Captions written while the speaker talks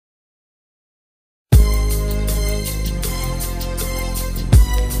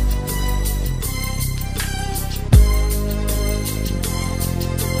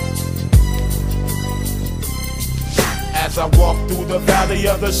I walk through the valley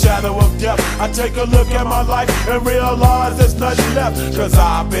of the shadow of death, I take a look at my life and realize there's nothing left. Cause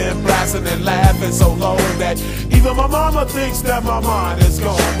I've been blasting and laughing so long that even my mama thinks that my mind is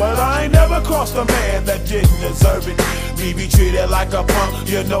gone. But I ain't never crossed a man that didn't deserve it. Me be treated like a punk,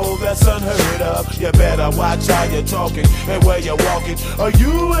 you know that's unheard of. You better watch how you're talking and where you're walking, or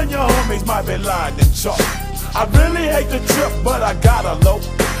you and your homies might be lying in chalk. I really hate the trip, but I gotta low.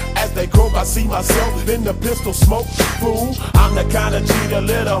 As they croak, I see myself in the pistol smoke. Fool, I'm the kind of G the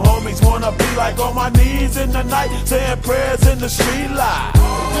little homies wanna be like, on my knees in the night, saying prayers in the street light.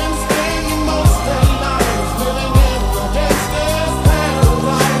 Been spending most of their lives living in the gangster's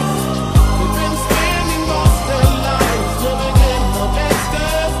paradise. They've been spending most of their lives living in the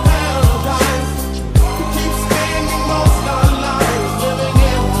gangster's paradise. We keep spending most of our lives living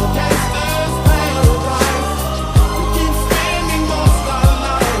in the gangster's paradise. We keep spending most of our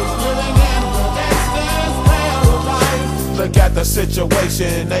lives living in the gangster's paradise. Look at the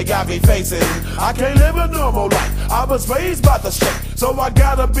situation they got me facing. I can't live a normal life. I was raised by the state, so I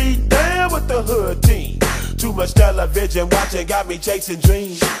gotta be down with the hood team. Too much television watching got me chasing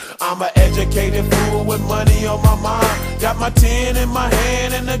dreams. I'm an educated fool with money on my mind. Got my tin in my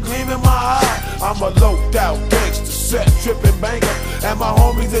hand and a gleam in my eye. I'm a loped out gangster, set tripping banker, and my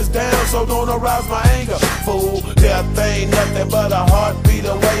homies is down, so don't arouse my anger. Fool, death ain't nothing but a heartbeat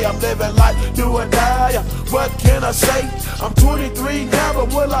away. I'm living life, do or die. What can I say? I'm 23 now, but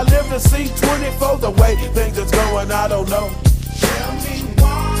will I live to see 24? The way things is going, I don't know. Tell me,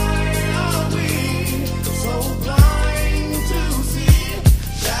 why are we so blind to see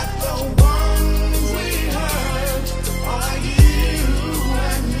that the ones we hurt are you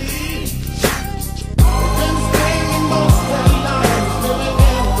and me? We've been spending most of their lives living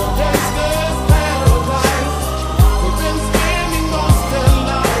in the gangster's paradise. We've been spending most of their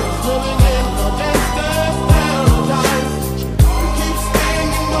lives living in the gangster's paradise. We keep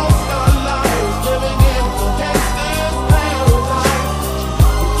spending most of our lives living in the gangster's paradise.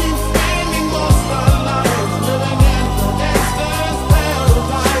 We keep spending most of our lives living in the gangster's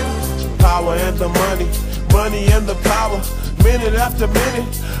paradise. Power and the money, money and the power. Minute after minute,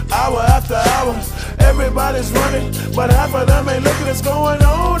 hour after hour, everybody's running, but half of them ain't looking what's going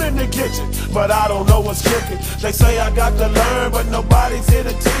on in the kitchen. But I don't know what's cooking. They say I got to learn, but nobody's here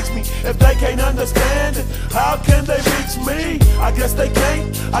to teach me. If they can't understand it, how can they reach me? I guess they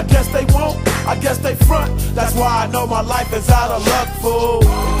can't, I guess they won't, I guess they front. That's why I know my life is out of luck, fool.